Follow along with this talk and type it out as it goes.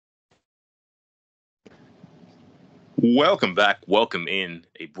Welcome back. Welcome in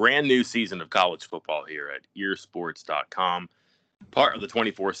a brand new season of college football here at earsports.com, part of the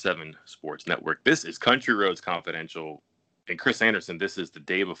 24/7 Sports Network. This is Country Roads Confidential. And Chris Anderson, this is the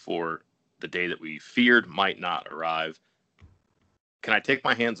day before the day that we feared might not arrive. Can I take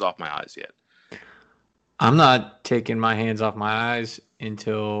my hands off my eyes yet? I'm not taking my hands off my eyes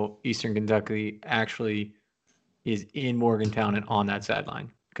until Eastern Kentucky actually is in Morgantown and on that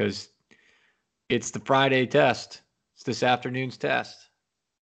sideline, because it's the Friday test. It's this afternoon's test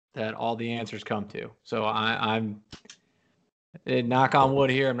that all the answers come to. So I'm knock on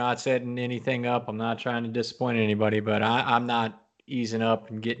wood here. I'm not setting anything up. I'm not trying to disappoint anybody, but I'm not easing up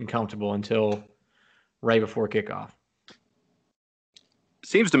and getting comfortable until right before kickoff.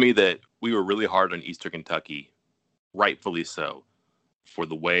 Seems to me that we were really hard on Eastern Kentucky, rightfully so, for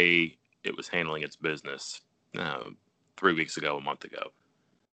the way it was handling its business 3 weeks ago, a month ago.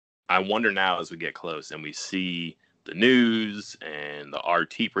 I wonder now as we get close and we see the news and the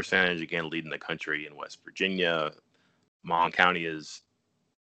RT percentage again leading the country in West Virginia. Mon County is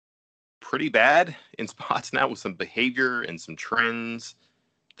pretty bad in spots now with some behavior and some trends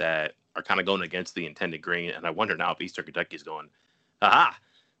that are kind of going against the intended grain. And I wonder now if Eastern Kentucky is going, aha,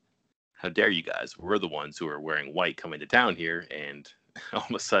 how dare you guys? We're the ones who are wearing white coming to town here. And all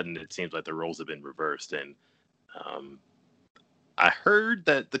of a sudden it seems like the roles have been reversed. And I heard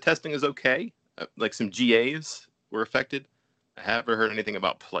that the testing is okay. Like some GAs were affected. I haven't heard anything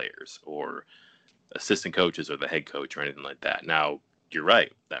about players or assistant coaches or the head coach or anything like that. Now, you're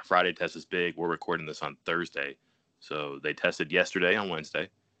right. That Friday test is big. We're recording this on Thursday. So they tested yesterday on Wednesday.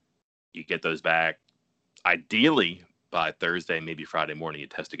 You get those back ideally by Thursday, maybe Friday morning. You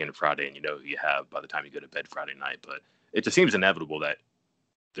test again Friday and you know who you have by the time you go to bed Friday night. But it just seems inevitable that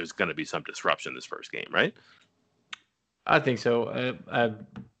there's going to be some disruption this first game, right? I think so.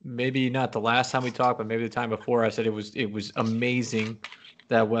 Maybe not the last time we talked, but maybe the time before. I said it was amazing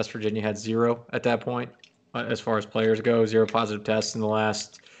that West Virginia had zero at that point, as far as players go, zero positive tests in the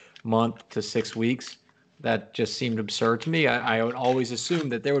last month to 6 weeks. That just seemed absurd to me. I would always assume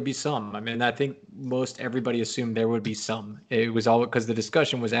that there would be some. I mean, I think most everybody assumed there would be some. It was all because the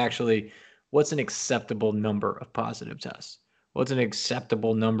discussion was actually, what's an acceptable number of positive tests? What's an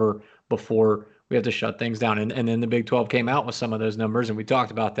acceptable number before we have to shut things down? And then the Big 12 came out with some of those numbers, and we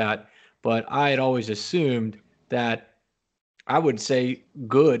talked about that. But I had always assumed that I would say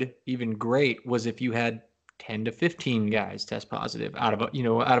good, even great, was if you had 10 to 15 guys test positive out of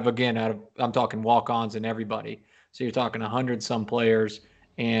I'm talking walk-ons and everybody. So you're talking 100 some players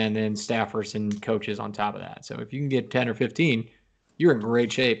and then staffers and coaches on top of that. So if you can get 10 or 15, you're in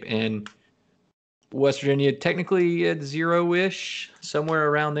great shape. And West Virginia technically at zero-ish, somewhere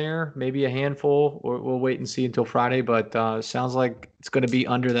around there, maybe a handful. Or we'll wait and see until Friday, but sounds like it's going to be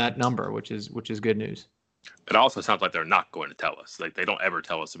under that number, which is good news. It also sounds like they're not going to tell us. Like they don't ever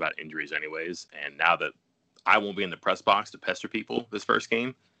tell us about injuries anyways. And now that I won't be in the press box to pester people this first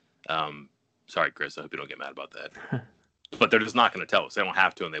game, sorry, Chris, I hope you don't get mad about that. But they're just not going to tell us. They don't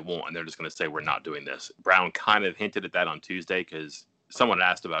have to and they won't. And they're just going to say we're not doing this. Brown kind of hinted at that on Tuesday because someone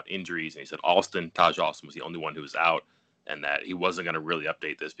asked about injuries, and he said Taj Alston was the only one who was out, and that he wasn't going to really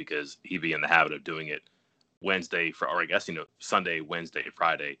update this because he'd be in the habit of doing it Sunday, Wednesday,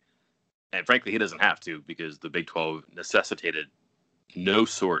 Friday. And frankly, he doesn't have to because the Big 12 necessitated no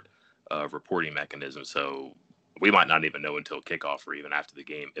sort of reporting mechanism. So we might not even know until kickoff or even after the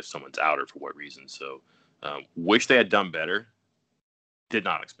game if someone's out or for what reason. So wish they had done better. Did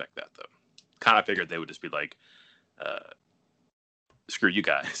not expect that, though. Kind of figured they would just be like, screw you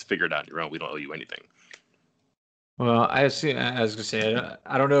guys, figure it out on your own. We don't owe you anything. Well, I was going to say,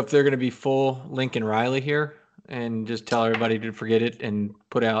 I don't know if they're going to be full Lincoln Riley here and just tell everybody to forget it and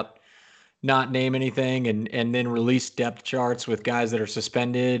put out, not name anything, and then release depth charts with guys that are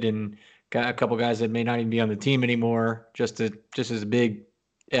suspended and got a couple guys that may not even be on the team anymore, just as a big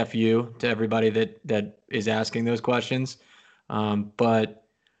FU to everybody that is asking those questions. But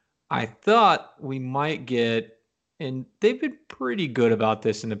I thought we might get, and they've been pretty good about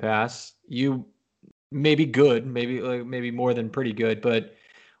this in the past. Maybe good, maybe more than pretty good, but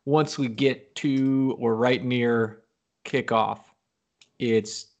once we get to or right near kickoff,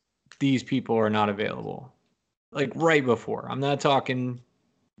 it's these people are not available. Like right before. I'm not talking,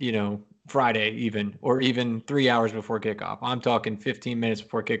 Friday even, or even 3 hours before kickoff. I'm talking 15 minutes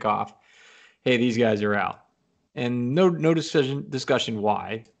before kickoff. Hey, these guys are out. And no discussion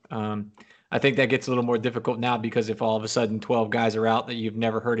why. I think that gets a little more difficult now because if all of a sudden 12 guys are out that you've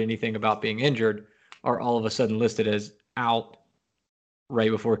never heard anything about being injured are all of a sudden listed as out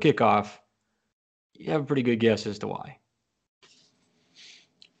right before kickoff, you have a pretty good guess as to why.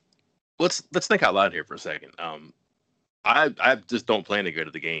 Let's think out loud here for a second. I just don't plan to go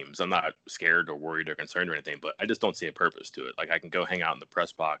to the games. I'm not scared or worried or concerned or anything, but I just don't see a purpose to it. Like I can go hang out in the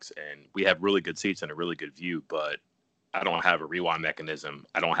press box and we have really good seats and a really good view, but I don't have a rewind mechanism.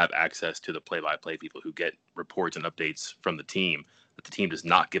 I don't have access to the play-by-play people who get reports and updates from the team that the team does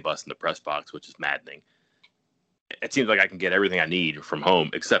not give us in the press box, which is maddening. It seems like I can get everything I need from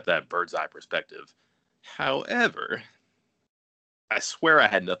home except that bird's eye perspective. However, I swear I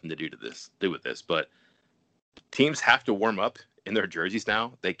had nothing to do with this, but teams have to warm up in their jerseys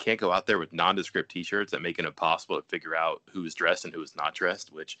now. They can't go out there with nondescript T-shirts that make it impossible to figure out who's dressed and who's not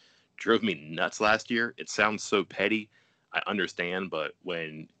dressed, which drove me nuts last year. It sounds so petty. I understand, but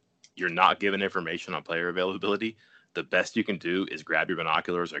when you're not given information on player availability, the best you can do is grab your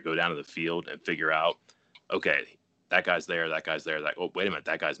binoculars or go down to the field and figure out, okay, that guy's there, that guy's there. Like, oh, wait a minute,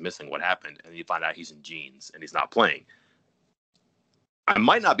 that guy's missing. What happened? And you find out he's in jeans and he's not playing. I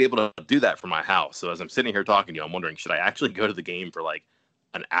might not be able to do that from my house. So as I'm sitting here talking to you, I'm wondering, should I actually go to the game for like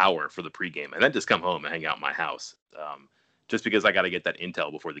an hour for the pregame and then just come home and hang out in my house? Just because I got to get that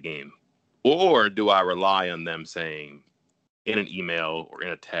intel before the game. Or do I rely on them saying in an email or in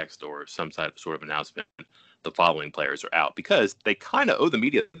a text or some sort of announcement, the following players are out? Because they kind of owe the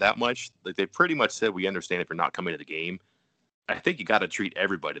media that much. Like they pretty much said, we understand if you're not coming to the game. I think you got to treat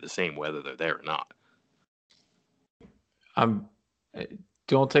everybody the same, whether they're there or not.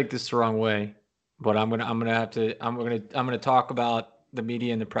 Don't take this the wrong way, but I'm gonna talk about the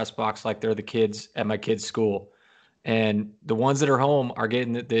media in the press box like they're the kids at my kid's school. And the ones that are home are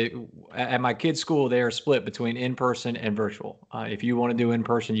getting at my kid's school, they are split between in-person and virtual. If you want to do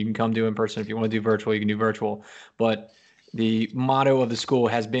in-person, you can come do in-person. If you want to do virtual, you can do virtual. But the motto of the school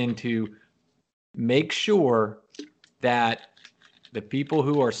has been to make sure that the people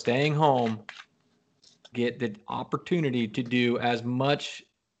who are staying home get the opportunity to do as much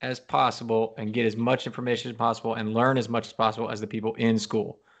as possible and get as much information as possible and learn as much as possible as the people in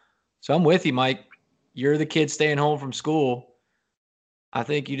school. So I'm with you, Mike. You're the kid staying home from school. I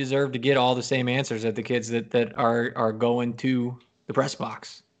think you deserve to get all the same answers that the kids that are going to the press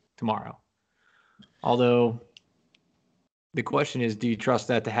box tomorrow. Although the question is, do you trust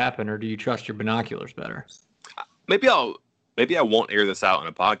that to happen or do you trust your binoculars better? Maybe I won't air this out on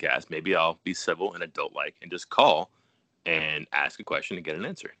a podcast. Maybe I'll be civil and adult-like and just call and ask a question and get an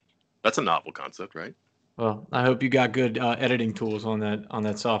answer. That's a novel concept, right? Well, I hope you got good editing tools on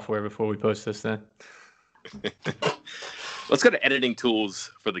that software before we post this then. Let's go to editing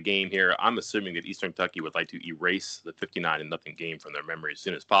tools for the game here. I'm assuming that Eastern Kentucky would like to erase the 59-0 game from their memory as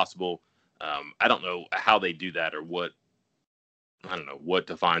soon as possible. I don't know how they do that or what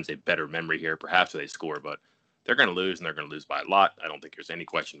defines a better memory here. Perhaps they score, but they're going to lose, and they're going to lose by a lot. I don't think there's any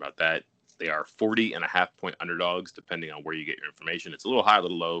question about that. They are 40.5-point underdogs, depending on where you get your information. It's a little high, a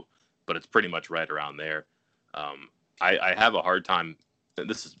little low, but it's pretty much right around there. I have a hard time.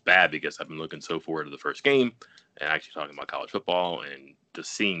 This is bad because I've been looking so forward to the first game and actually talking about college football and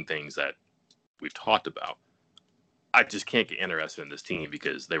just seeing things that we've talked about. I just can't get interested in this team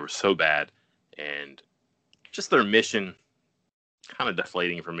because they were so bad and just their mission kind of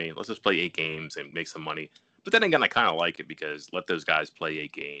deflating for me. Let's just play 8 games and make some money. But then again, I kind of like it because let those guys play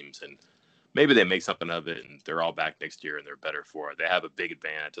 8 games and maybe they make something of it and they're all back next year and they're better for it. They have a big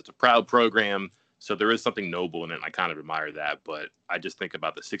advantage. It's a proud program. So there is something noble in it, and I kind of admire that. But I just think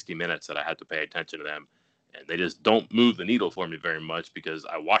about the 60 minutes that I had to pay attention to them, and they just don't move the needle for me very much because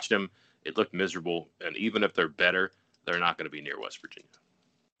I watched them. It looked miserable, and even if they're better, they're not going to be near West Virginia.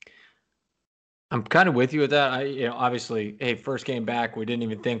 I'm kind of with you with that. Obviously, hey, first game back, we didn't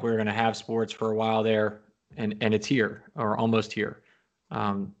even think we were going to have sports for a while there, and it's here or almost here.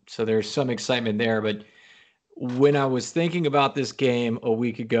 So there's some excitement there, but when I was thinking about this game a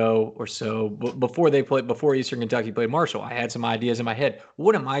week ago or so, before Eastern Kentucky played Marshall, I had some ideas in my head.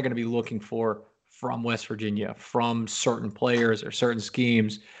 What am I going to be looking for from West Virginia, from certain players or certain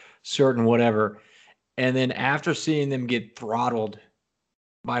schemes, certain whatever? And then after seeing them get throttled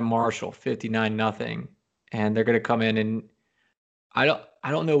by Marshall, 59-0, and they're going to come in and I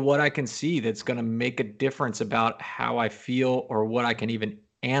don't know what I can see that's going to make a difference about how I feel or what I can even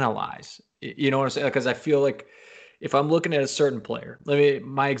analyze. You know what I'm saying? Because I feel like if I'm looking at a certain player,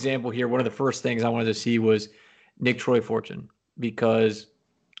 my example here, one of the first things I wanted to see was Nick Troy Fortune, because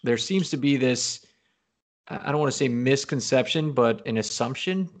there seems to be this, I don't want to say misconception, but an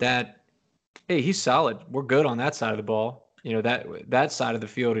assumption that, hey, he's solid. We're good on that side of the ball. You know, that side of the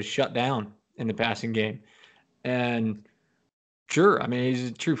field is shut down in the passing game. And sure, I mean,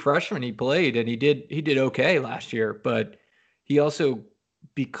 he's a true freshman. He played and he did okay last year, but he also,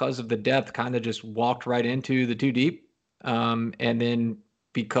 because of the depth, kind of just walked right into the 2 deep. And then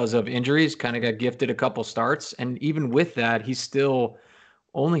because of injuries, kind of got gifted a couple starts. And even with that, he still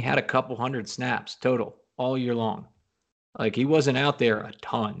only had a couple hundred snaps total all year long. Like he wasn't out there a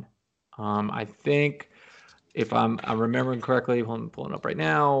ton. I think if I'm remembering correctly, I'm pulling up right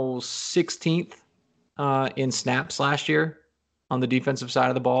now, 16th in snaps last year on the defensive side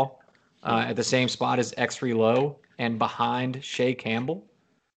of the ball, at the same spot as X3 Lowe and behind Shea Campbell,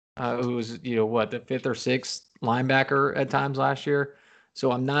 who was, the fifth or sixth linebacker at times last year.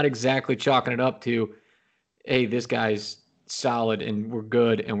 So I'm not exactly chalking it up to, hey, this guy's solid and we're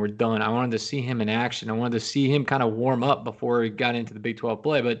good and we're done. I wanted to see him in action. I wanted to see him kind of warm up before he got into the Big 12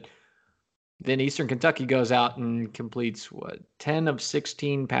 play. But then Eastern Kentucky goes out and completes 10 of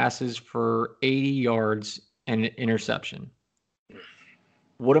 16 passes for 80 yards and an interception.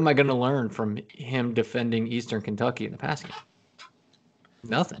 What am I going to learn from him defending Eastern Kentucky in the passing game?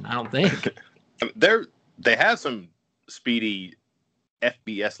 Nothing, I don't think. They have some speedy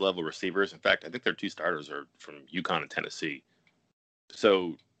FBS level receivers. In fact, I think their two starters are from UConn and Tennessee.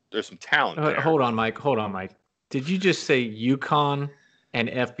 So there's some talent there. Hold on, Mike. Did you just say UConn and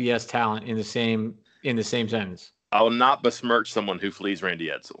FBS talent in the same sentence? I will not besmirch someone who flees Randy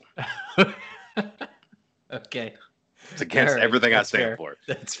Edsall. Okay. It's against everything I stand for.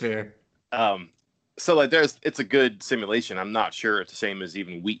 That's fair. So it's a good simulation. I'm not sure it's the same as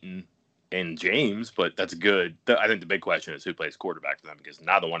even Wheaton and James, but that's good. I think the big question is who plays quarterback for them, because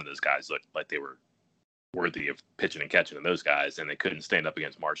neither one of those guys looked like they were worthy of pitching and catching to those guys, and they couldn't stand up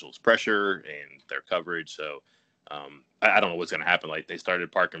against Marshall's pressure and their coverage. So I don't know what's going to happen. Like, they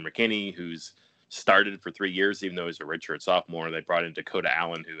started Parker McKinney, who's started for 3 years, even though he's a redshirt sophomore. They brought in Dakota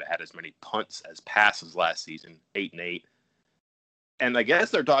Allen, who had as many punts as passes last season, 8-8. And I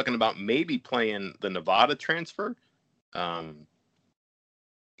guess they're talking about maybe playing the Nevada transfer, Kamen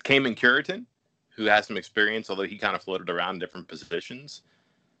Curitan, who has some experience, although he kind of floated around different positions.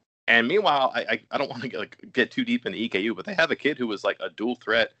 And meanwhile, I don't want to get too deep into EKU, but they have a kid who was like a dual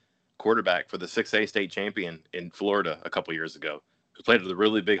threat quarterback for the 6A state champion in Florida a couple years ago, who played at a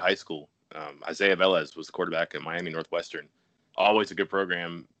really big high school. Isaiah Velez was the quarterback at Miami Northwestern. Always a good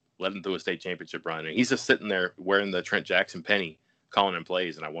program, led them through a state championship run. And he's just sitting there wearing the Trent Jackson penny, calling in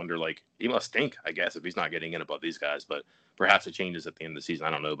plays. And I wonder, he must stink, I guess, if he's not getting in above these guys. But perhaps it changes at the end of the season. I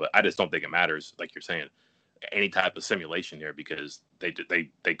don't know. But I just don't think it matters, like you're saying, any type of simulation here, because they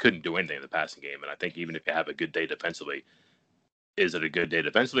couldn't do anything in the passing game. And I think even if you have a good day defensively, is it a good day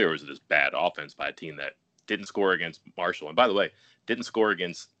defensively, or is it just bad offense by a team that didn't score against Marshall? And by the way, didn't score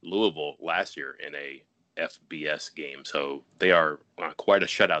against Louisville last year in a FBS game. So they are on quite a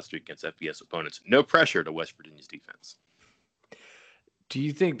shutout streak against FBS opponents. No pressure to West Virginia's defense. Do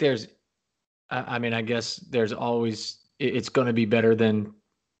you think there's, I guess there's always, it's going to be better than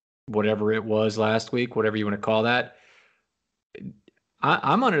whatever it was last week, whatever you want to call that.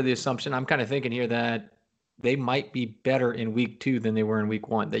 I'm under the assumption, I'm kind of thinking here that they might be better in week 2 than they were in week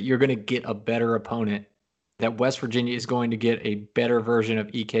 1, that you're going to get a better opponent, that West Virginia is going to get a better version of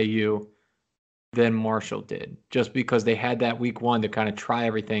EKU than Marshall did, just because they had that week 1 to kind of try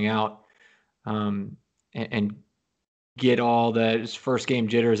everything out, and get all the first game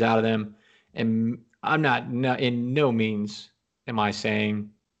jitters out of them. And I'm not in no means am I saying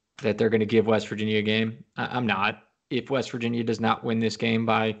that they're going to give West Virginia a game. I'm not. If West Virginia does not win this game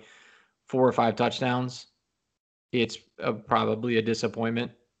by 4 or 5 touchdowns, it's probably a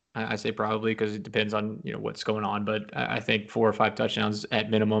disappointment. I say probably because it depends on what's going on, but I think 4 or 5 touchdowns at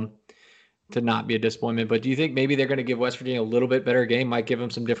minimum to not be a disappointment. But do you think maybe they're going to give West Virginia a little bit better game, might give them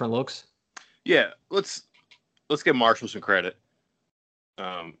some different looks? Yeah, let's give Marshall some credit.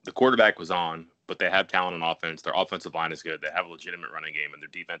 The quarterback was on, but they have talent on offense. Their offensive line is good. They have a legitimate running game, and their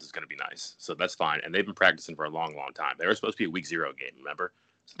defense is going to be nice. So that's fine. And they've been practicing for a long, long time. They were supposed to be a week 0 game, remember?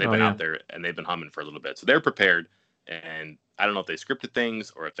 So they've been out there, and they've been humming for a little bit. So they're prepared. And I don't know if they scripted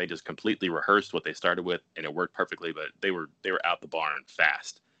things or if they just completely rehearsed what they started with and it worked perfectly, but they were out the barn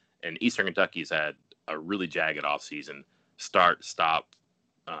fast. And Eastern Kentucky's had a really jagged offseason. Start, stop,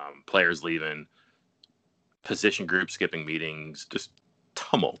 players leaving, position group skipping meetings, just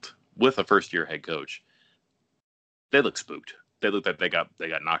tumult with a first-year head coach. They look spooked. They look like they got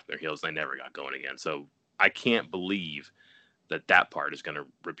knocked in their heels. They never got going again. So I can't believe that part is going to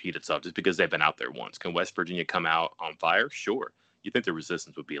repeat itself just because they've been out there once. Can West Virginia come out on fire? Sure. You think the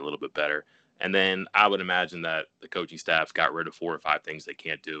resistance would be a little bit better. And then I would imagine that the coaching staff got rid of 4 or 5 things they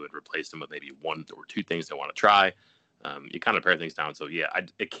can't do and replaced them with maybe 1 or 2 things they want to try. You kind of pare things down. So, yeah,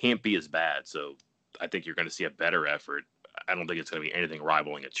 it can't be as bad. So I think you're going to see a better effort. I don't think it's going to be anything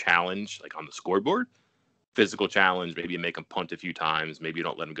rivaling a challenge, like on the scoreboard. Physical challenge, maybe you make them punt a few times. Maybe you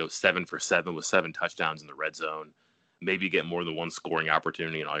don't let them go 7 for 7 with 7 touchdowns in the red zone. maybe get more than one scoring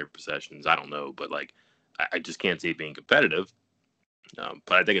opportunity in all your possessions. I don't know, but like I just can't see it being competitive.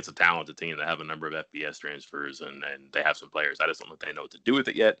 But I think it's a talented team. They have a number of FBS transfers, and they have some players. I just don't think they know what to do with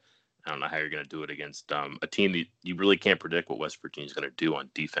it yet. I don't know how you're going to do it against a team that you really can't predict what West Virginia's going to do on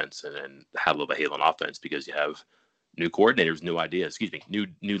defense and have a little bit on offense, because you have new coordinators, new ideas,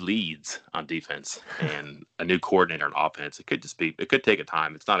 new leads on defense and a new coordinator on offense. It could take a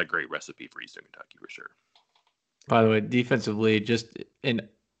time. It's not a great recipe for Eastern Kentucky for sure. By the way, defensively, just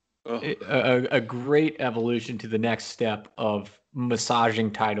a great evolution to the next step of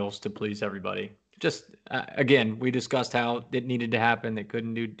massaging titles to please everybody. Just again, we discussed how it needed to happen. They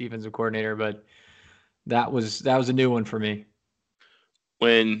couldn't do defensive coordinator, but that was a new one for me.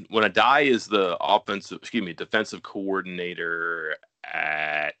 When Addae is the defensive coordinator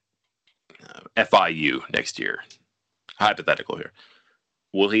at FIU next year, hypothetical here,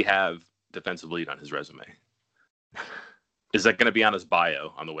 will he have defensive lead on his resume? Is that going to be on his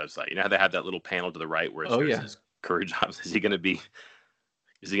bio on the website? You know how they have that little panel to the right where it says his career jobs? Is he going to be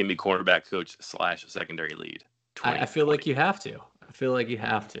quarterback coach / secondary lead? I feel like you have to. All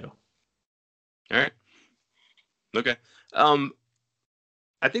right. Okay.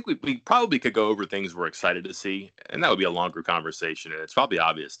 I think we probably could go over things we're excited to see, and that would be a longer conversation. And it's probably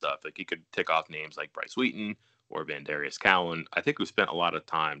obvious stuff. Like you could tick off names like Bryce Wheaton or Vandarius Cowan. I think we spent a lot of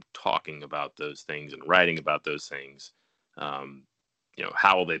time talking about those things and writing about those things.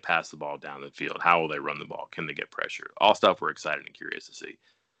 How will they pass the ball down the field? How will they run the ball? Can they get pressure? All stuff we're excited and curious to see.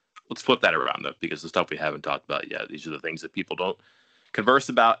 Let's flip that around, though, because the stuff we haven't talked about yet, these are the things that people don't converse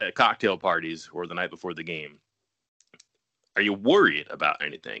about at cocktail parties or the night before the game. Are you worried about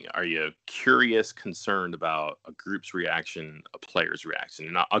anything? Are you curious, concerned about a group's reaction, a player's reaction?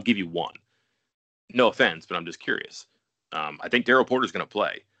 And I'll give you one. No offense, but I'm just curious. I think Daryl Porter's going to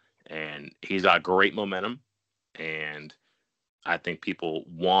play, and he's got great momentum, and I think people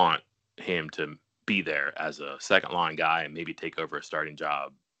want him to be there as a second-line guy and maybe take over a starting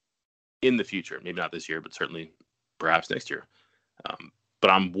job in the future. Maybe not this year, but certainly perhaps next year. But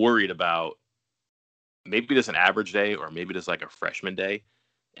I'm worried about maybe just an average day or maybe just like a freshman day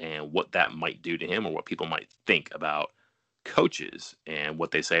and what that might do to him or what people might think about coaches and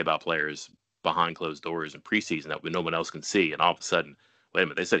what they say about players behind closed doors in preseason that no one else can see. And all of a sudden, wait a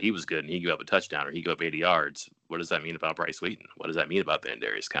minute, they said he was good and he gave up a touchdown or he gave up 80 yards. What does that mean about Bryce Wheaton? What does that mean about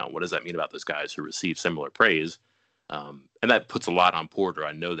Vandarius Cowan? What does that mean about those guys who receive similar praise? And that puts a lot on Porter.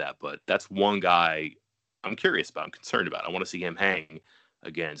 I know that, but that's one guy I'm curious about. I'm concerned about. I want to see him hang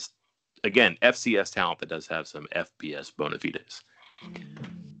against, again, FCS talent that does have some FBS bona fides.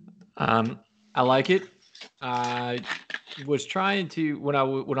 I like it. I was trying to, when I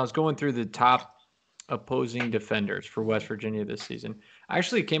was going through the top opposing defenders for West Virginia this season, I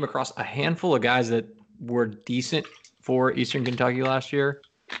actually came across a handful of guys that were decent for Eastern Kentucky last year.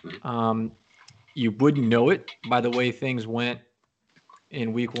 You wouldn't know it by the way things went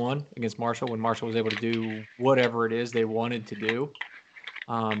in week 1 against Marshall when Marshall was able to do whatever it is they wanted to do.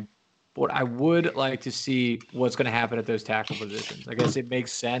 But I would like to see what's going to happen at those tackle positions. I guess it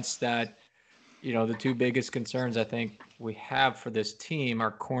makes sense that, the two biggest concerns I think we have for this team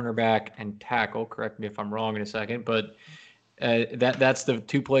are cornerback and tackle. Correct me if I'm wrong in a second, but that's the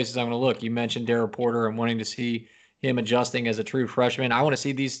two places I'm going to look. You mentioned Daryl Porter and wanting to see him adjusting as a true freshman. I want to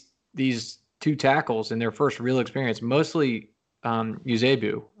see these two tackles in their first real experience, mostly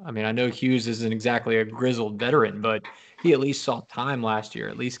Uzebu. I mean, I know Hughes isn't exactly a grizzled veteran, but he at least saw time last year,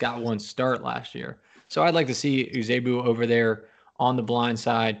 at least got one start last year. So I'd like to see Uzebu over there on the blind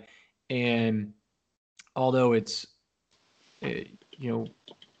side. And although it's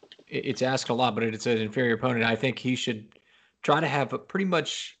asked a lot, but it's an inferior opponent, I think he should try to have pretty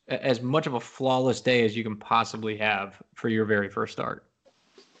much as much of a flawless day as you can possibly have for your very first start.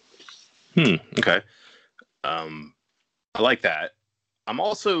 Okay. I like that. I'm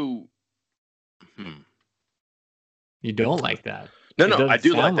also. You don't like that? No, I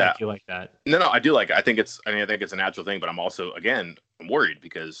do like that. You like that? No, I do like it. I think it's a natural thing, but I'm also, again, I'm worried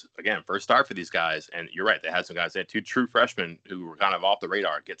because, again, first start for these guys, and you're right, they had some guys, they had two true freshmen who were kind of off the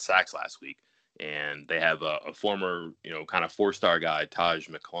radar get sacks last week, and they have a former, kind of 4-star guy, Taj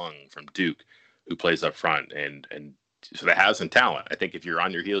McClung from Duke, who plays up front, and so they have some talent. I think if you're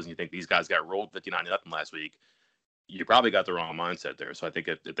on your heels and you think these guys got rolled 59-0 last week, you probably got the wrong mindset there. So I think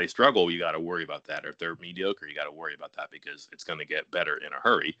if they struggle, you got to worry about that. Or if they're mediocre, you got to worry about that because it's going to get better in a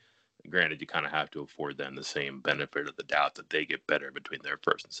hurry. Granted, you kind of have to afford them the same benefit of the doubt that they get better between their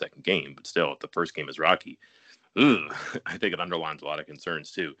first and second game. But still, if the first game is rocky, I think it underlines a lot of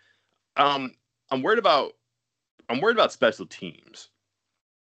concerns too. I'm worried about special teams.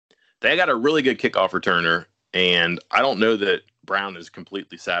 They got a really good kickoff returner And I don't know that Brown is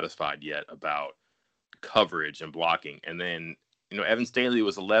completely satisfied yet about coverage and blocking. And then, Evan Staley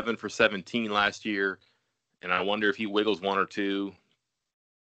was 11 for 17 last year. And I wonder if he wiggles one or two.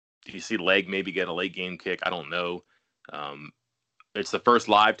 Do you see Leg maybe get a late game kick? I don't know. It's the first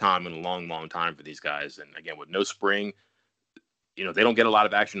live time in a long, long time for these guys. And again, with no spring, they don't get a lot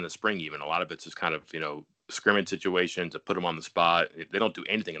of action in the spring even. A lot of it's just kind of, scrimmage situations to put them on the spot. They don't do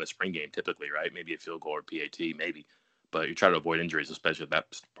anything in a spring game typically, right? Maybe a field goal or PAT, maybe. But you try to avoid injuries, especially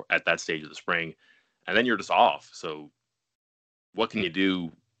at that stage of the spring. And then you're just off. So what can you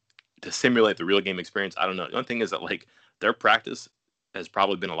do to simulate the real game experience? I don't know. The only thing is that, their practice has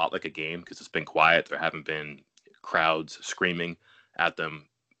probably been a lot like a game because it's been quiet. There haven't been crowds screaming at them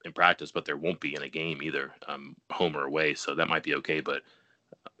in practice, but there won't be in a game either, home or away. So that might be okay. But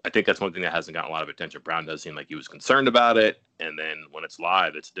I think that's one thing that hasn't gotten a lot of attention. Brown does seem like he was concerned about it. And then when it's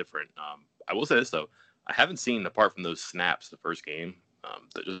live, it's different. I will say this, though. I haven't seen, apart from those snaps the first game,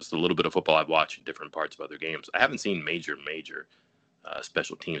 just a little bit of football I've watched in different parts of other games, I haven't seen major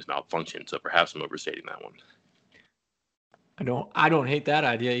special teams malfunction. So perhaps I'm overstating that one. I don't hate that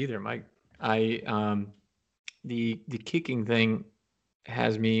idea either, Mike. The kicking thing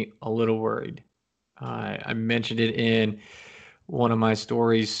has me a little worried. I mentioned it in one of my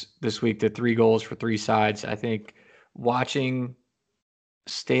stories this week, the 3 goals for 3 sides. I think watching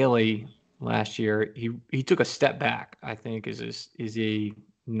Staley last year, he took a step back, I think is a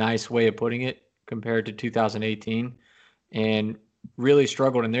nice way of putting it compared to 2018, and really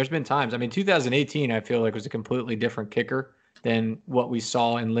struggled. And there's been times, 2018, I feel like was a completely different kicker than what we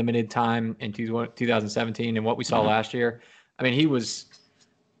saw in limited time in 2017 and what we saw last year. He was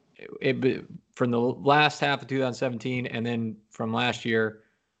from the last half of 2017 and then from last year,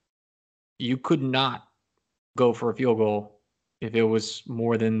 you could not go for a field goal if it was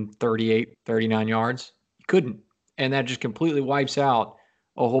more than 38, 39 yards. You couldn't. And that just completely wipes out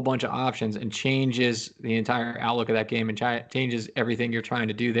a whole bunch of options and changes the entire outlook of that game and changes everything you're trying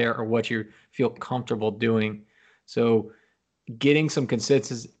to do there or what you feel comfortable doing. So getting some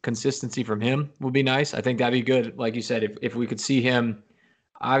consistency from him would be nice. I think that'd be good. Like you said, if we could see him,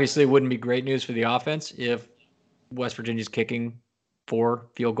 obviously it wouldn't be great news for the offense if West Virginia's kicking 4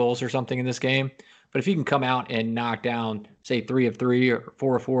 field goals or something in this game. But if he can come out and knock down, say, 3 of 3 or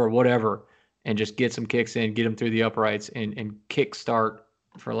 4 of 4 or whatever, and just get some kicks in, get him through the uprights and kick start,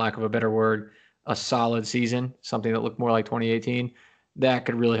 for lack of a better word, a solid season, something that looked more like 2018, that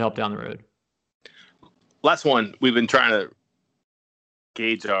could really help down the road. Last one, we've been trying to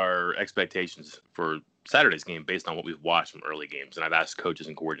gauge our expectations for Saturday's game based on what we've watched from early games. And I've asked coaches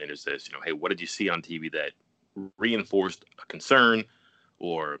and coordinators this, hey, what did you see on TV that reinforced a concern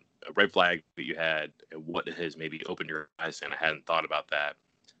or a red flag that you had? What has maybe opened your eyes and I hadn't thought about that?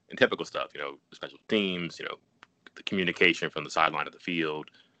 And typical stuff, special teams, the communication from the sideline of the field,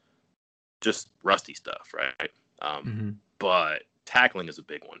 just rusty stuff, right? But tackling is a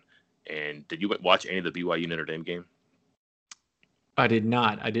big one. And did you watch any of the BYU Notre Dame game? I did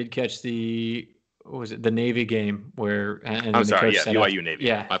not. I did catch the Navy game where I'm sorry, BYU Navy.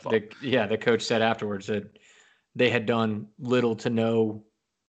 Yeah, my fault. The coach said afterwards that they had done little to no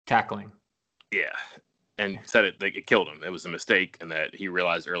tackling. Yeah, and said it killed him. It was a mistake, and that he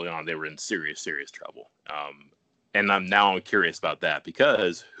realized early on they were in serious, serious trouble. And I'm curious about that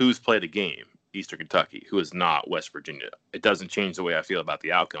because who's played a game? Eastern Kentucky, who is not West Virginia. It doesn't change the way I feel about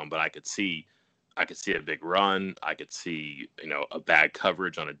the outcome, but I could see a big run. I could see, a bad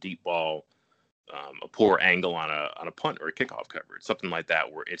coverage on a deep ball, a poor angle on a punt or a kickoff coverage, something like that,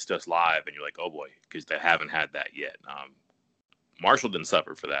 where it's just live and you're like, oh boy, because they haven't had that yet. Marshall didn't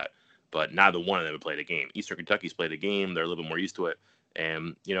suffer for that, but neither one of them have played a game. Eastern Kentucky's played a game; they're a little bit more used to it.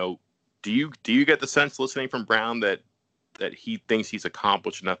 And do you get the sense listening from Brown that he thinks he's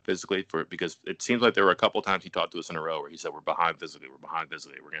accomplished enough physically for it? Because it seems like there were a couple of times he talked to us in a row where he said, we're behind physically.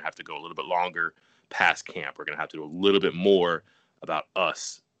 We're going to have to go a little bit longer past camp. We're going to have to do a little bit more about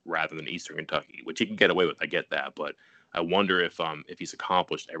us rather than Eastern Kentucky, which he can get away with. I get that. But I wonder if he's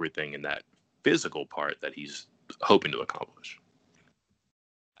accomplished everything in that physical part that he's hoping to accomplish.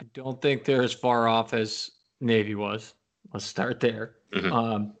 I don't think they're as far off as Navy was. Let's start there.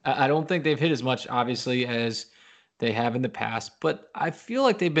 Mm-hmm. I don't think they've hit as much, obviously, as they have in the past, but I feel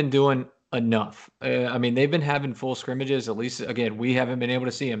like they've been doing enough. They've been having full scrimmages. At least, again, we haven't been able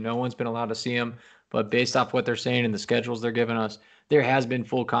to see them. No one's been allowed to see them. But based off what they're saying and the schedules they're giving us, there has been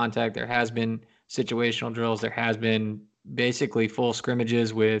full contact. There has been situational drills. There has been basically full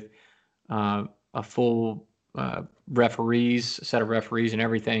scrimmages with a full set of referees and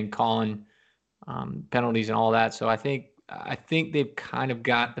everything, calling penalties and all that. So I think I think they've kind of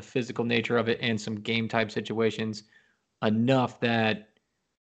got the physical nature of it and some game type situations enough that,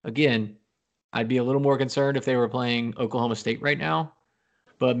 again, I'd be a little more concerned if they were playing Oklahoma State right now.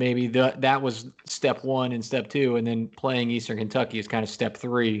 But maybe that was step one and step two, and then playing Eastern Kentucky is kind of step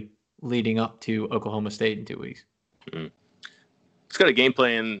three leading up to Oklahoma State in 2 weeks. Mm-hmm. It's got a game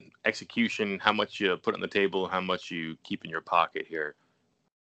plan, execution, how much you put on the table, how much you keep in your pocket here.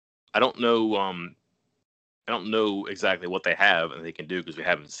 I don't know exactly what they have and they can do because we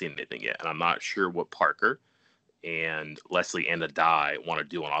haven't seen anything yet. And I'm not sure what Parker and Leslie and Addae want to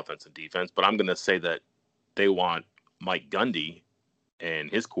do on offense and defense, but I'm going to say that they want Mike Gundy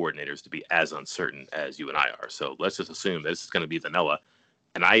and his coordinators to be as uncertain as you and I are. So let's just assume this is going to be vanilla.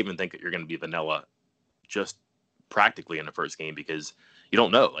 And I even think that you're going to be vanilla just practically in the first game because you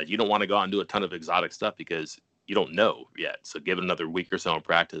don't know. Like, you don't want to go out and do a ton of exotic stuff because you don't know yet. So give it another week or so in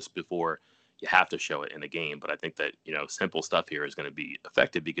practice before you have to show it in the game. But I think that, simple stuff here is going to be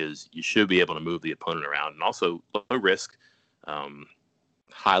effective because you should be able to move the opponent around, and also low risk,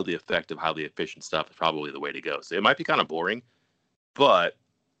 highly effective, highly efficient stuff is probably the way to go. So it might be kind of boring, but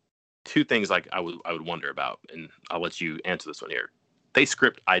two things like I would wonder about, and I'll let you answer this one here. They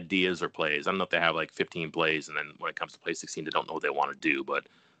script ideas or plays. I don't know if they have like 15 plays, and then when it comes to play 16, they don't know what they want to do, but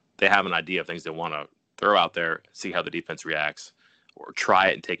they have an idea of things they want to throw out there, see how the defense reacts, or try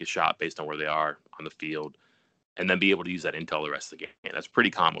it and take a shot based on where they are on the field, and then be able to use that intel the rest of the game. And that's pretty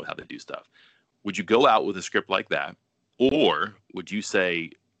common with how they do stuff. Would you go out with a script like that, or would you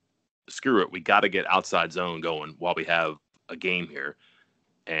say, screw it, we got to get outside zone going while we have a game here,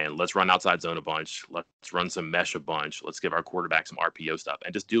 and let's run outside zone a bunch, let's run some mesh a bunch, let's give our quarterback some RPO stuff,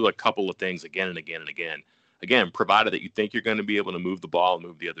 and just do a couple of things again and again and again. Again, provided that you think you're going to be able to move the ball and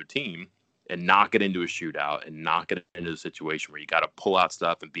move the other team and not get into a shootout and not get into a situation where you got to pull out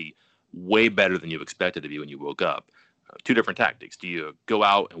stuff and be way better than you expected to be when you woke up. Two different tactics. Do you go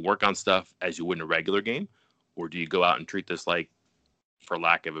out and work on stuff as you would in a regular game, or do you go out and treat this like, for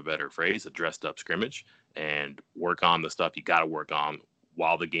lack of a better phrase, a dressed up scrimmage and work on the stuff you got to work on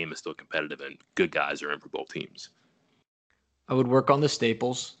while the game is still competitive and good guys are in for both teams? I would work on the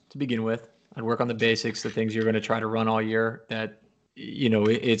staples to begin with. I'd work on the basics, the things you're going to try to run all year that,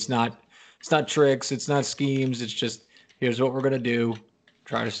 it's not tricks, it's not schemes. It's just, here's what we're going to do.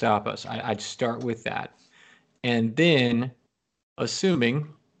 Try to stop us. I'd start with that. And then, assuming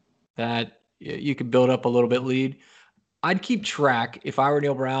that you could build up a little bit lead, I'd keep track. If I were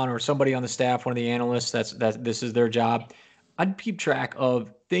Neil Brown or somebody on the staff, one of the analysts, that this is their job, I'd keep track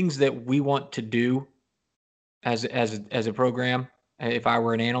of things that we want to do as a program, if I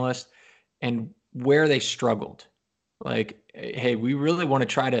were an analyst, and where they struggled. Like, hey, we really want to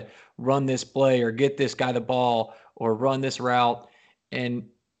try to run this play or get this guy the ball or run this route, and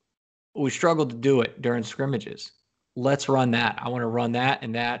we struggled to do it during scrimmages. Let's run that. I want to run that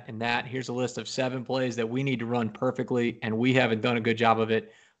and that and that. Here's a list of 7 plays that we need to run perfectly, and we haven't done a good job of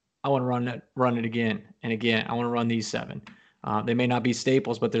it. I want to run it again and again. I want to run these 7. They may not be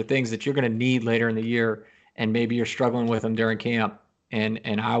staples, but they're things that you're going to need later in the year, and maybe you're struggling with them during camp,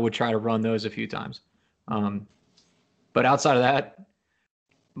 and I would try to run those a few times. But outside of that,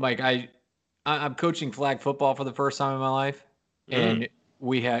 Mike, I'm coaching flag football for the first time in my life, and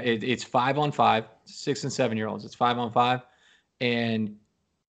we have it's 5-on-5, 6 and 7-year-olds. It's 5-on-5, and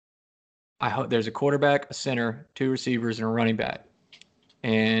there's a quarterback, a center, 2 receivers, and a running back.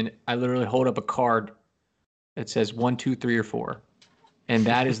 And I literally hold up a card that says 1, 2, 3, or 4, and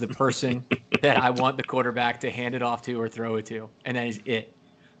that is the person that I want the quarterback to hand it off to or throw it to, and that is it.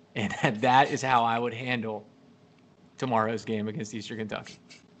 And that is how I would handle tomorrow's game against Eastern Kentucky.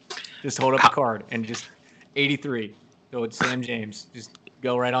 Just hold up a card and just 83. Go with Sam James. Just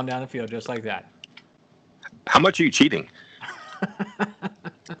go right on down the field just like that. How much are you cheating?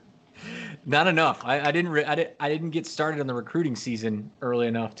 Not enough. I didn't get started on the recruiting season early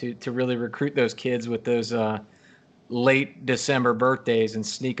enough to really recruit those kids with those late December birthdays and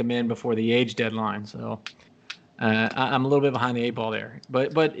sneak them in before the age deadline. So I'm a little bit behind the 8 ball there.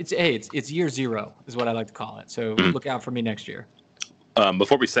 But it's year 0 is what I like to call it. So look out for me next year.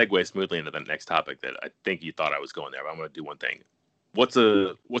 Before we segue smoothly into the next topic that I think you thought I was going there, but I'm going to do one thing. What's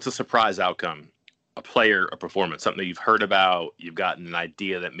a surprise outcome? A player, a performance, something that you've heard about, you've gotten an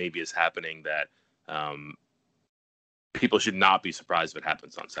idea that maybe is happening that people should not be surprised if it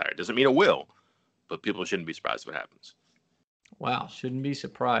happens on Saturday. Doesn't mean it will, but people shouldn't be surprised if it happens. Wow, shouldn't be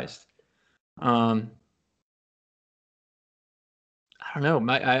surprised. I don't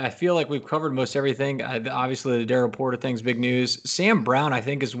know. I feel like we've covered most everything. Obviously, the Darrell Porter thing's big news. Sam Brown, I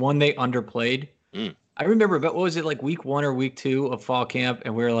think, is one they underplayed. I remember, but what was it, like week 1 or week 2 of fall camp?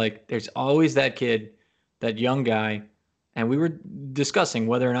 And we were like, there's always that kid, that young guy, And we were discussing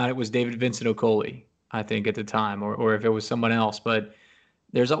whether or not it was David Vincent Okoli, I think at the time, or if it was someone else. But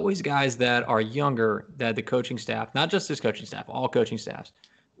there's always guys that are younger that the coaching staff, not just this coaching staff, all coaching staffs,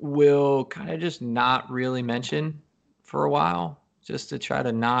 will kind of just not really mention for a while, just to try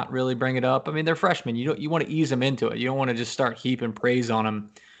to not really bring it up. I mean, they're freshmen. You want to ease them into it. You don't want to just start heaping praise on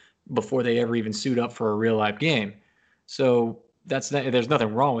them before they ever even suit up for a real life game. So there's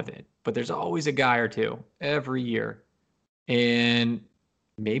nothing wrong with it. But there's always a guy or two every year, and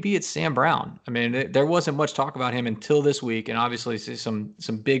maybe it's Sam Brown. I mean, there wasn't much talk about him until this week, and obviously some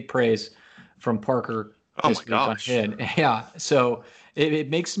big praise from Parker Oh this my week on gosh. him. Yeah, so it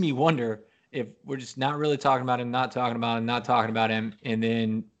makes me wonder if we're just not really talking about him, not talking about him, not talking about him, and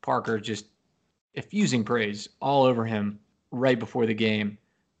then Parker just effusing praise all over him right before the game,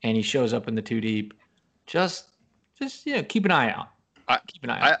 and he shows up in the two deep. Just keep an eye out. Keep an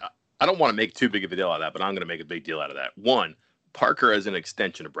eye out. I don't want to make too big of a deal out of that, but I'm going to make a big deal out of that. One, Parker is an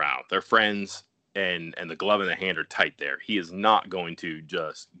extension of Brown. They're friends, and the glove and the hand are tight there. He is not going to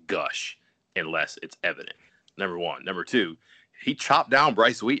just gush unless it's evident. Number one. Number two, he chopped down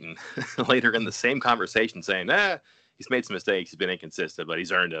Bryce Wheaton later in the same conversation, saying, he's made some mistakes, he's been inconsistent, but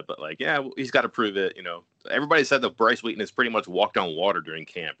he's earned it. But he's got to prove it. Everybody said that Bryce Wheaton has pretty much walked on water during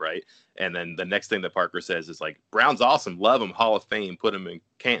camp, right? And then the next thing that Parker says is like, Brown's awesome, love him, Hall of Fame, put him in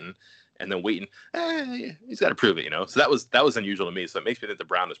Canton. And then Wheaton, he's got to prove it, So that was unusual to me. So it makes me think that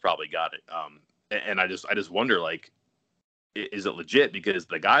Brown has probably got it. And I just wonder, like, is it legit? Because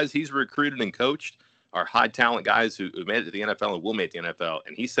the guys he's recruited and coached are high talent guys who made it to the NFL and will make the NFL.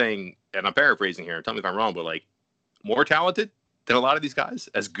 And he's saying, and I'm paraphrasing here, tell me if I'm wrong, but like more talented than a lot of these guys,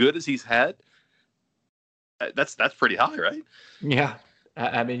 as good as he's had. That's pretty high, right? Yeah.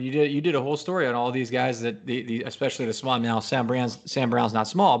 I mean, you did a whole story on all these guys that especially the small. Now Sam Brown's not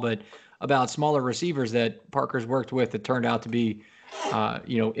small, but about smaller receivers that Parker's worked with that turned out to be,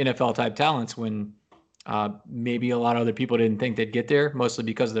 NFL type talents when maybe a lot of other people didn't think they'd get there, mostly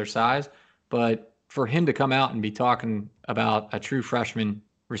because of their size. But for him to come out and be talking about a true freshman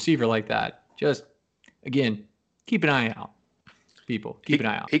receiver like that, just again, keep an eye out, people. Keep an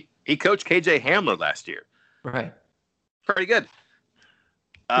eye out. He coached KJ Hamler last year. Right. Pretty good.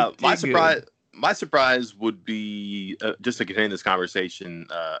 My surprise would be just to continue this conversation.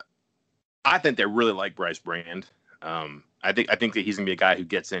 I think they really like Bryce Brand. I think that he's gonna be a guy who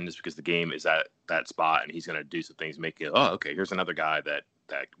gets in just because the game is at that spot, and he's gonna do some things, make it. Oh, okay, here's another guy that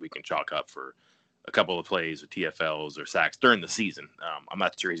we can chalk up for a couple of plays or TFLs or sacks during the season. I'm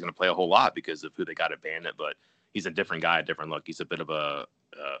not sure he's gonna play a whole lot because of who they got at Bandit, but he's a different guy, a different look. He's a bit of a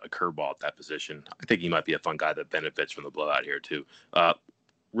curveball at that position. I think he might be a fun guy that benefits from the blowout here too.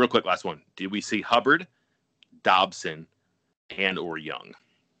 Real quick, last one. Did we see Hubbard, Dobson, and or Young?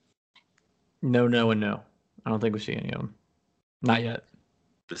 No, and no. I don't think we see any of them. Not yet.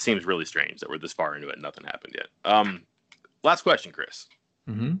 This seems really strange that we're this far into it and nothing happened yet. Last question, Chris.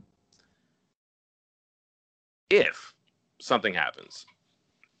 Mm-hmm. If something happens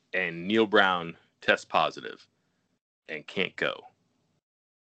and Neal Brown tests positive and can't go,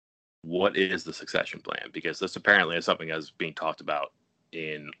 what is the succession plan? Because this apparently is something that's being talked about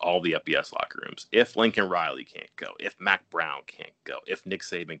in all the FBS locker rooms. If Lincoln Riley can't go, if Mack Brown can't go, if Nick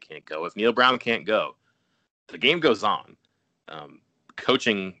Saban can't go, if Neal Brown can't go, the game goes on.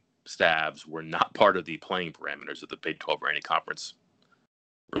 Coaching staffs were not part of the playing parameters of the Big 12 or any conference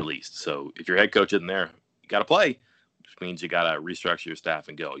released. So if your head coach isn't there, you got to play, which means you got to restructure your staff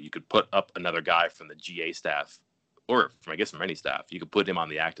and go. You could put up another guy from the GA staff or from any staff. You could put him on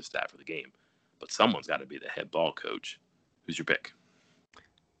the active staff for the game, but someone's got to be the head ball coach. Who's your pick?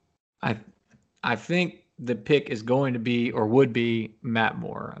 I think the pick is going to be or would be Matt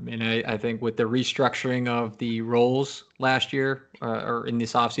Moore. I mean, I think with the restructuring of the roles last year or in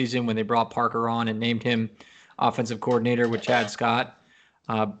this offseason when they brought Parker on and named him offensive coordinator with Chad Scott.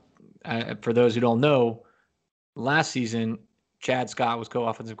 For those who don't know, last season, Chad Scott was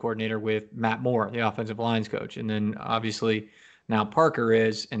co-offensive coordinator with Matt Moore, the offensive lines coach. And then obviously now Parker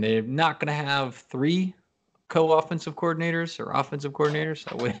is, and they're not going to have three co-offensive coordinators or offensive coordinators.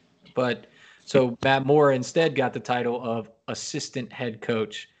 So Matt Moore instead got the title of assistant head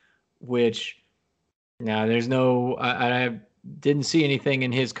coach, which now there's no, I didn't see anything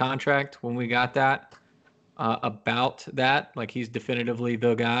in his contract when we got that about that. Like he's definitively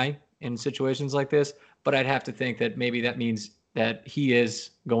the guy in situations like this, but I'd have to think that maybe that means that he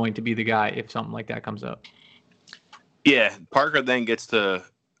is going to be the guy if something like that comes up. Yeah. Parker then gets to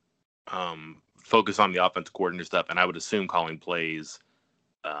focus on the offensive coordinator stuff, and I would assume calling plays.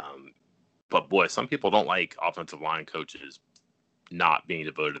 But boy, some people don't like offensive line coaches not being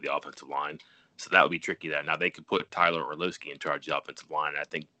devoted to the offensive line. So that would be tricky there. Now, they could put Tyler Orlowski in charge of the offensive line. I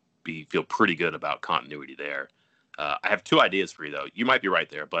think feel pretty good about continuity there. I have two ideas for you, though. You might be right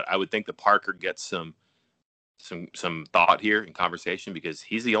there, but I would think that Parker gets some thought here in conversation because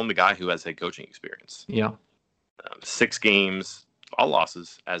he's the only guy who has head coaching experience. Yeah. 6 games, all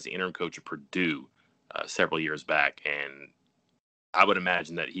losses as the interim coach of Purdue several years back. And I would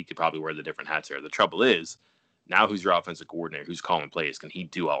imagine that he could probably wear the different hats there. The trouble is, now who's your offensive coordinator? Who's calling plays? Can he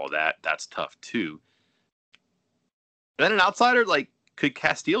do all of that? That's tough, too. And then an outsider, like, could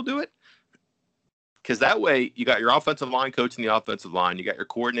Castile do it? Because that way, you got your offensive line coaching the offensive line. You got your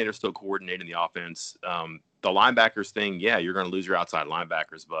coordinator still coordinating the offense. The linebackers thing, yeah, you're going to lose your outside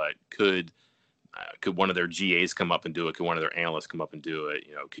linebackers, but could one of their GAs come up and do it? Could one of their analysts come up and do it?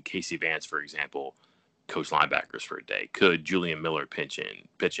 You know, could Casey Vance, for example, coach linebackers for a day? Could Julian Miller pitch in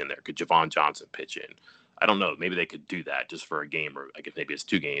there? Could Javon Johnson pitch in? I don't know. Maybe they could do that just for a game, or I guess maybe it's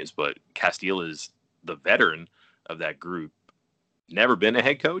 2 games. But Castile is the veteran of that group. Never been a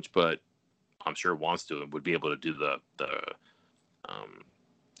head coach, but I'm sure wants to and would be able to do the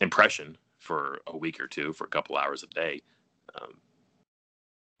impression for a week or two, for a couple hours a day.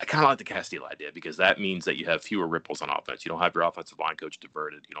 I kind of like the Castile idea because that means that you have fewer ripples on offense. You don't have your offensive line coach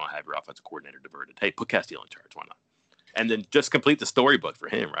diverted. You don't have your offensive coordinator diverted. Hey, put Castile in charge. Why not? And then just complete the storybook for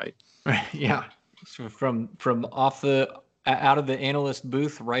him, right? Yeah. So from out of the analyst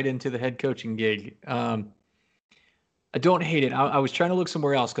booth right into the head coaching gig. I don't hate it. I was trying to look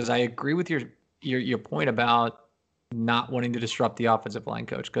somewhere else because I agree with your point about not wanting to disrupt the offensive line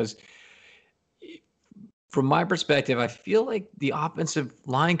coach. Because from my perspective, I feel like the offensive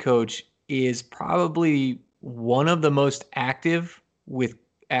line coach is probably one of the most active with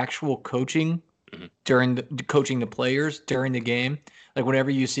actual coaching during coaching the players during the game. Like whenever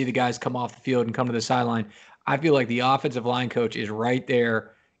you see the guys come off the field and come to the sideline, I feel like the offensive line coach is right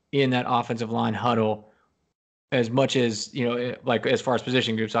there in that offensive line huddle. As much as, you know, like as far as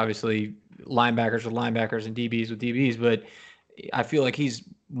position groups, obviously linebackers with linebackers and DBs with DBs, but I feel like he's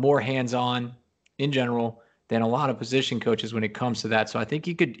more hands-on in general than a lot of position coaches when it comes to that. So I think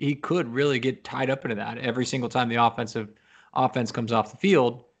he could really get tied up into that. Every single time the offense comes off the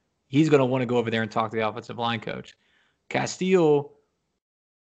field, he's going to want to go over there and talk to the offensive line coach. Castile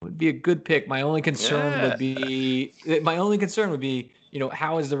would be a good pick. My only concern would be, you know,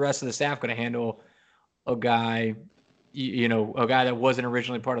 how is the rest of the staff going to handle a guy that wasn't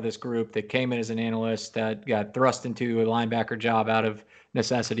originally part of this group, that came in as an analyst, that got thrust into a linebacker job out of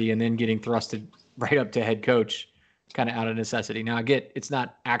necessity, and then getting thrusted right up to head coach kind of out of necessity. Now I get it's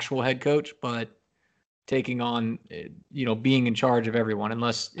not actual head coach, but taking on, you know, being in charge of everyone,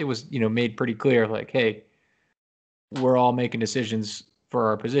 unless it was, you know, made pretty clear, like, hey, we're all making decisions for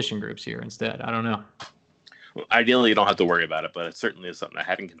our position groups here instead. I don't know. Well, ideally, you don't have to worry about it, but it certainly is something I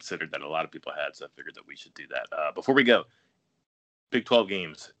hadn't considered that a lot of people had, so I figured that we should do that. Before we go, Big 12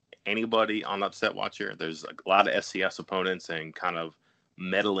 games. Anybody on upset watch here? There's a lot of FCS opponents and kind of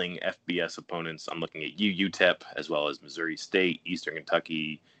meddling FBS opponents. I'm looking at UTEP as well as Missouri State, Eastern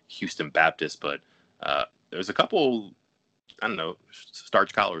Kentucky, Houston Baptist, but there's a couple, I don't know,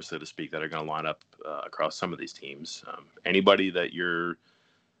 starch collars, so to speak, that are going to line up across some of these teams. Anybody that you're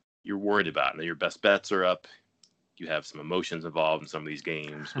worried about? Now your best bets are up. You have some emotions involved in some of these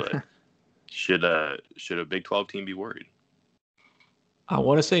games, but should a Big 12 team be worried? I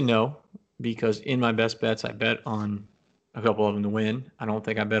want to say no, because in my best bets, I bet on a couple of them to win. I don't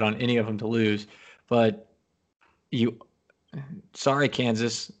think I bet on any of them to lose. But sorry,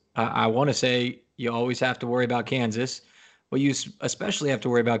 Kansas. I want to say you always have to worry about Kansas. Well, you especially have to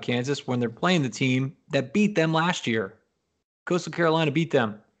worry about Kansas when they're playing the team that beat them last year. Coastal Carolina beat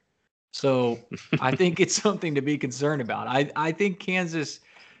them. So I think it's something to be concerned about. I think Kansas,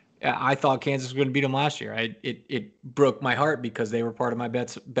 I thought Kansas was going to beat them last year. It broke my heart because they were part of my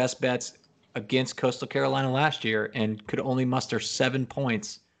best bets against Coastal Carolina last year and could only muster 7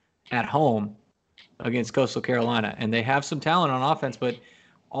 points at home against Coastal Carolina. And they have some talent on offense, but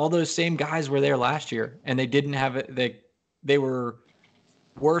all those same guys were there last year, and they didn't have it. They were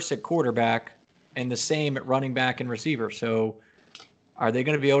worse at quarterback and the same at running back and receiver. So are they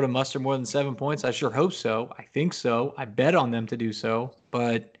going to be able to muster more than 7 points? I sure hope so. I think so. I bet on them to do so,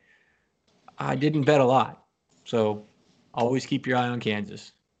 but I didn't bet a lot. So always keep your eye on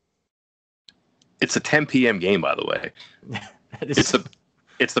Kansas. It's a 10 p.m. game, by the way.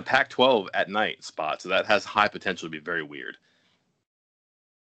 It's the Pac-12 at night spot, so that has high potential to be very weird.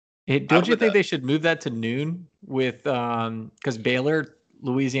 Don't you think they should move that to noon with because Baylor,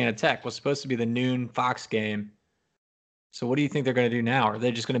 Louisiana Tech was supposed to be the noon Fox game. So what do you think they're going to do now? Are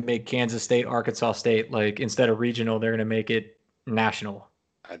they just going to make Kansas State, Arkansas State, like instead of regional, they're going to make it national?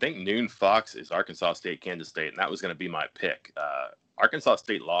 I think noon Fox is Arkansas State, Kansas State, and that was going to be my pick. Arkansas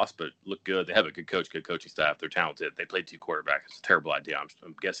State lost, but look good. They have a good coach, good coaching staff. They're talented. They played 2 quarterbacks. It's a terrible idea.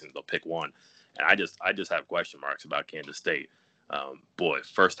 I'm guessing they'll pick one. And I just have question marks about Kansas State. Boy,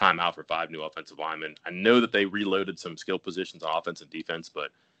 first time out for 5 new offensive linemen. I know that they reloaded some skill positions on offense and defense,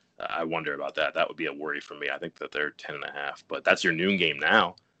 but I wonder about that. That would be a worry for me. I think that they're 10.5, but that's your noon game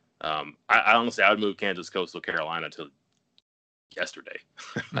now. I honestly, I would move Kansas Coastal Carolina to yesterday.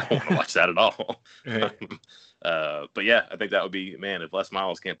 I don't want to watch that at all. Right. But yeah, I think that would be, man, if Les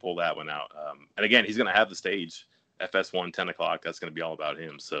Miles can't pull that one out. And again, he's going to have the stage, FS1, 10 o'clock. That's going to be all about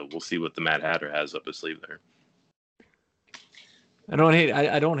him. So we'll see what the Mad Hatter has up his sleeve there. I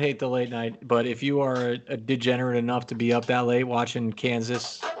don't hate the late night, but if you are a degenerate enough to be up that late watching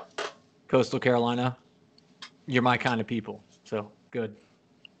Kansas, Coastal Carolina, you're my kind of people. So good.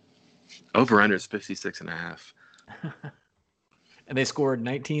 Over-under is 56.5. And they scored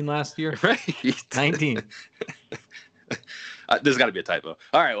 19 last year. Right. 19. There's got to be a typo.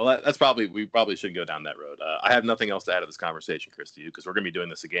 All right. Well, we probably should go down that road. I have nothing else to add to this conversation, Chris, to you, because we're going to be doing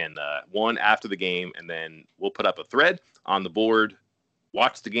this again. One after the game, and then we'll put up a thread on the board.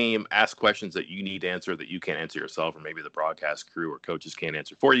 Watch the game, ask questions that you need to answer that you can't answer yourself, or maybe the broadcast crew or coaches can't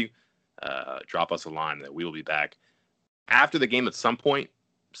answer for you. Drop us a line that we will be back after the game at some point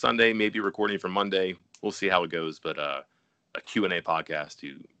Sunday, maybe recording for Monday. We'll see how it goes, but a Q&A podcast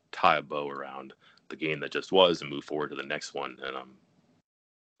to tie a bow around the game that just was and move forward to the next one.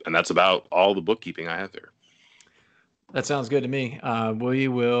 And that's about all the bookkeeping I have here. That sounds good to me. We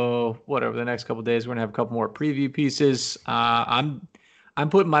will, over the next couple of days, we're gonna have a couple more preview pieces. I'm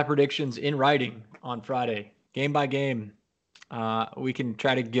putting my predictions in writing on Friday, game by game. We can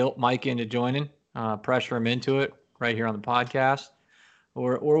try to guilt Mike into joining, pressure him into it right here on the podcast,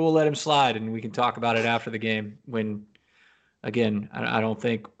 or we'll let him slide and we can talk about it after the game. When, again, I don't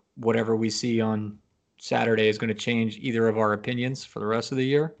think whatever we see on Saturday is going to change either of our opinions for the rest of the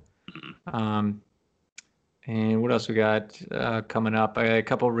year. And what else we got coming up? I got a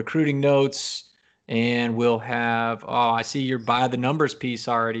couple of recruiting notes, and we'll have, I see your by the numbers piece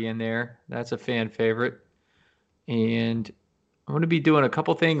already in there. That's a fan favorite. And I'm going to be doing a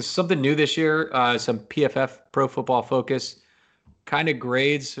couple things, something new this year, some PFF Pro Football Focus kind of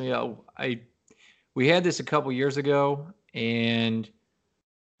grades. We had this a couple years ago, and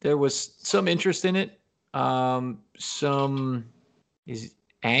there was some interest in it. Is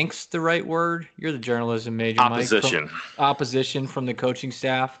angst the right word? You're the journalism major, Opposition. Mike. Opposition from the coaching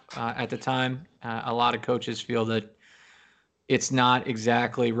staff at the time. A lot of coaches feel that it's not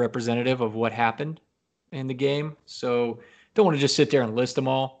exactly representative of what happened in the game. So don't want to just sit there and list them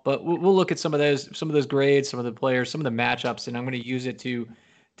all, but we'll look at some of those grades, some of the players, some of the matchups, and I'm going to use it to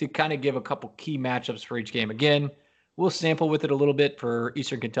kind of give a couple key matchups for each game. Again, we'll sample with it a little bit for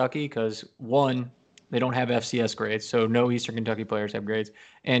Eastern Kentucky because, one, they don't have FCS grades, so no Eastern Kentucky players have grades.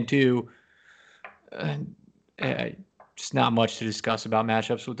 And two, just not much to discuss about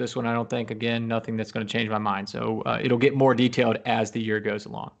matchups with this one, I don't think. Again, nothing that's going to change my mind. So it'll get more detailed as the year goes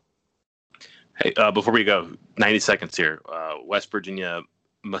along. Hey, before we go, 90 seconds here. West Virginia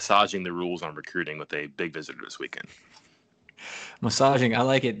massaging the rules on recruiting with a big visitor this weekend. Massaging, I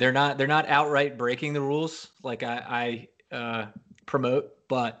like it. They're not outright breaking the rules like I promote,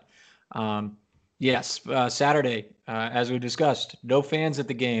 but yes, Saturday, as we discussed, no fans at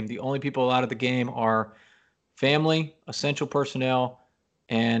the game. The only people allowed at the game are family, essential personnel,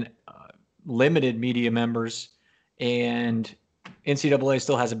 and limited media members. And NCAA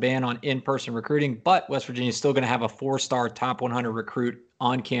still has a ban on in-person recruiting, but West Virginia is still going to have a 4-star top 100 recruit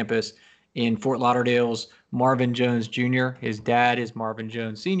on campus in Fort Lauderdale's Marvin Jones Jr. His dad is Marvin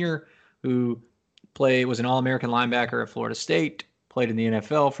Jones Sr., who was an All-American linebacker at Florida State, played in the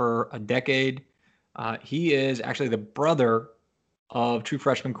NFL for a decade. He is actually the brother of true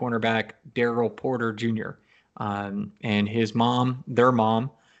freshman cornerback Daryl Porter Jr. And their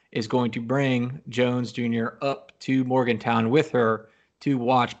mom, is going to bring Jones Jr. up to Morgantown with her to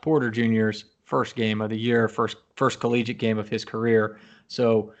watch Porter Jr.'s first game of the year, first collegiate game of his career.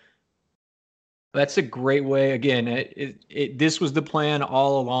 So that's a great way. Again, this was the plan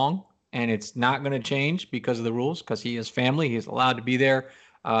all along, and it's not going to change because of the rules, because he has family. He's allowed to be there.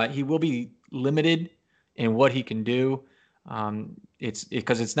 He will be limited in what he can do. It's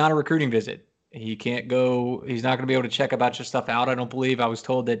because it's not a recruiting visit. He can't go. He's not going to be able to check a bunch of stuff out, I don't believe. I was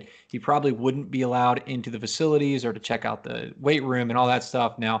told that he probably wouldn't be allowed into the facilities or to check out the weight room and all that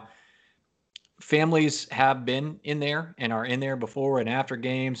stuff. Now, families have been in there and are in there before and after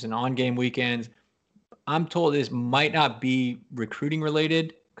games and on game weekends. I'm told this might not be recruiting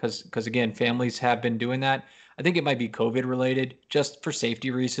related because again, families have been doing that. I think it might be COVID related, just for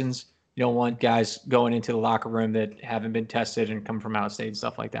safety reasons. You don't want guys going into the locker room that haven't been tested and come from out of state and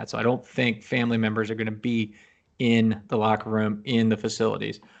stuff like that. So I don't think family members are going to be in the locker room in the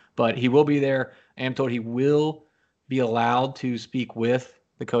facilities. But he will be there. I am told he will be allowed to speak with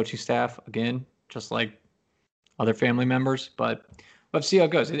the coaching staff again, just like other family members. But let's see how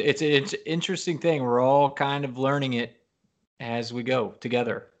it goes. It's an interesting thing. We're all kind of learning it as we go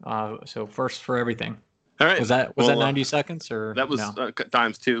together. So first for everything. All right. Was that 90 seconds or that was no?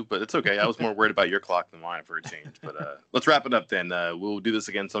 times 2, but it's okay. I was more worried about your clock than mine for a change. But let's wrap it up then. We'll do this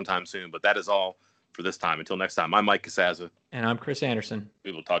again sometime soon. But that is all for this time. Until next time, I'm Mike Casazza. And I'm Chris Anderson.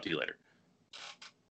 We will talk to you later.